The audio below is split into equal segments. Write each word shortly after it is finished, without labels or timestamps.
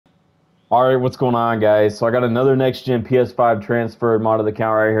All right, what's going on, guys? So I got another next-gen PS5 transferred modded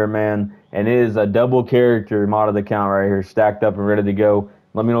account right here, man. And it is a double character modded account right here, stacked up and ready to go.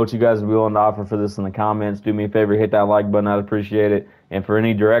 Let me know what you guys are willing to offer for this in the comments. Do me a favor, hit that like button. I'd appreciate it. And for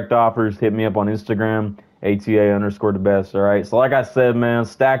any direct offers, hit me up on Instagram, ATA_the best. All right. So like I said, man,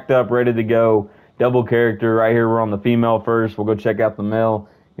 stacked up, ready to go. Double character right here. We're on the female first. We'll go check out the male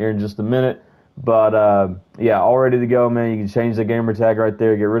here in just a minute. But yeah, all ready to go, man. You can change the gamer tag right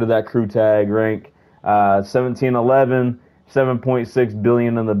there. Get rid of that crew tag rank. 1711, 7.6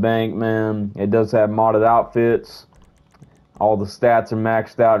 billion in the bank, man. It does have modded outfits. All the stats are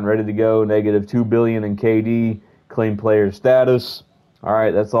maxed out and ready to go. Negative 2 billion in KD. Clean player status. All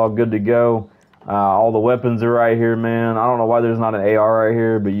right, that's all good to go. All the weapons are right here, man. I don't know why there's not an AR right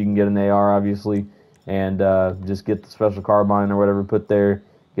here, but you can get an AR, obviously. And just get the special carbine or whatever put there.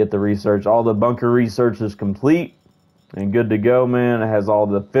 Get the research. All the bunker research is complete and good to go, man. It has all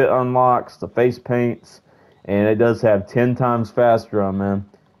the fit unlocks, the face paints, and it does have 10 times fast run, man.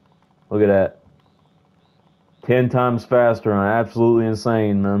 Look at that. 10 times faster run. Absolutely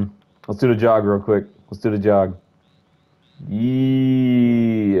insane, man. Let's do the jog real quick. Let's do the jog.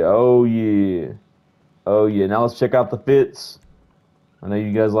 Yeah. Oh, yeah. Oh, yeah. Now let's check out the fits. I know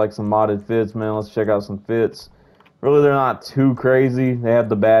you guys like some modded fits, man. Let's check out some fits. Really, they're not too crazy. They have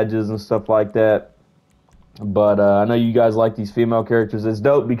the badges and stuff like that. But I know you guys like these female characters. It's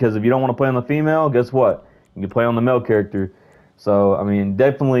dope because if you don't want to play on the female, guess what? You can play on the male character. So, I mean,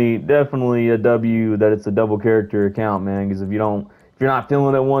 definitely a W that it's a double character account, man. Because if you're not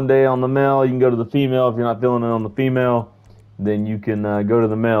feeling it one day on the male, you can go to the female. If you're not feeling it on the female, then you can go to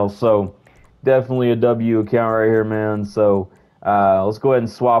the male. So, definitely a W account right here, man. So, let's go ahead and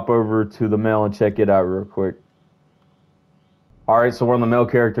swap over to the male and check it out real quick. Alright, so we're on the male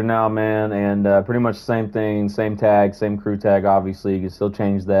character now, man, and pretty much the same thing, same tag, same crew tag, obviously. You can still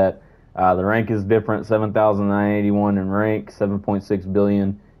change that. The rank is different, 7,981 in rank, 7.6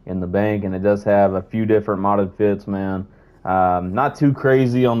 billion in the bank, and it does have a few different modded fits, man. Not too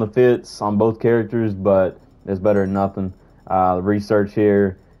crazy on the fits on both characters, but it's better than nothing. The research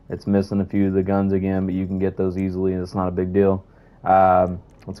here, it's missing a few of the guns again, but you can get those easily, and it's not a big deal.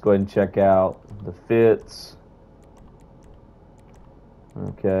 Let's go ahead and check out the fits.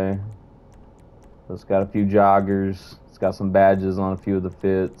 Okay, so it's got a few joggers. It's got some badges on a few of the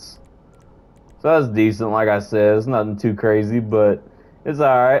fits. So that's decent. Like I said, it's nothing too crazy, but it's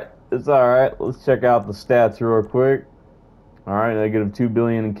alright. It's alright. Let's check out the stats real quick. Alright, negative 2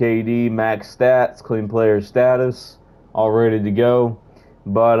 billion in KD, max stats, clean player status, all ready to go.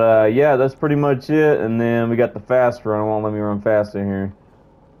 But yeah, that's pretty much it. And then we got the fast run. It won't let me run faster here.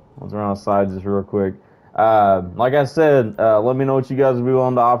 Let's run outside just real quick. Like I said, let me know what you guys would be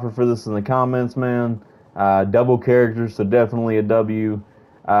willing to offer for this in the comments, man. Double characters, so definitely a W.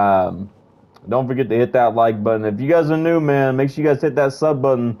 Don't forget to hit that like button. If you guys are new, man, make sure you guys hit that sub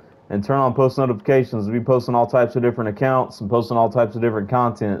button and turn on post notifications. We'll be posting all types of different accounts and posting all types of different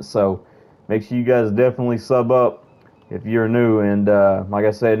content. So make sure you guys definitely sub up if you're new. And like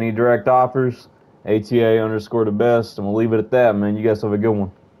I said, any direct offers, ATA_the best. And we'll leave it at that, man. You guys have a good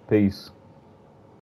one. Peace.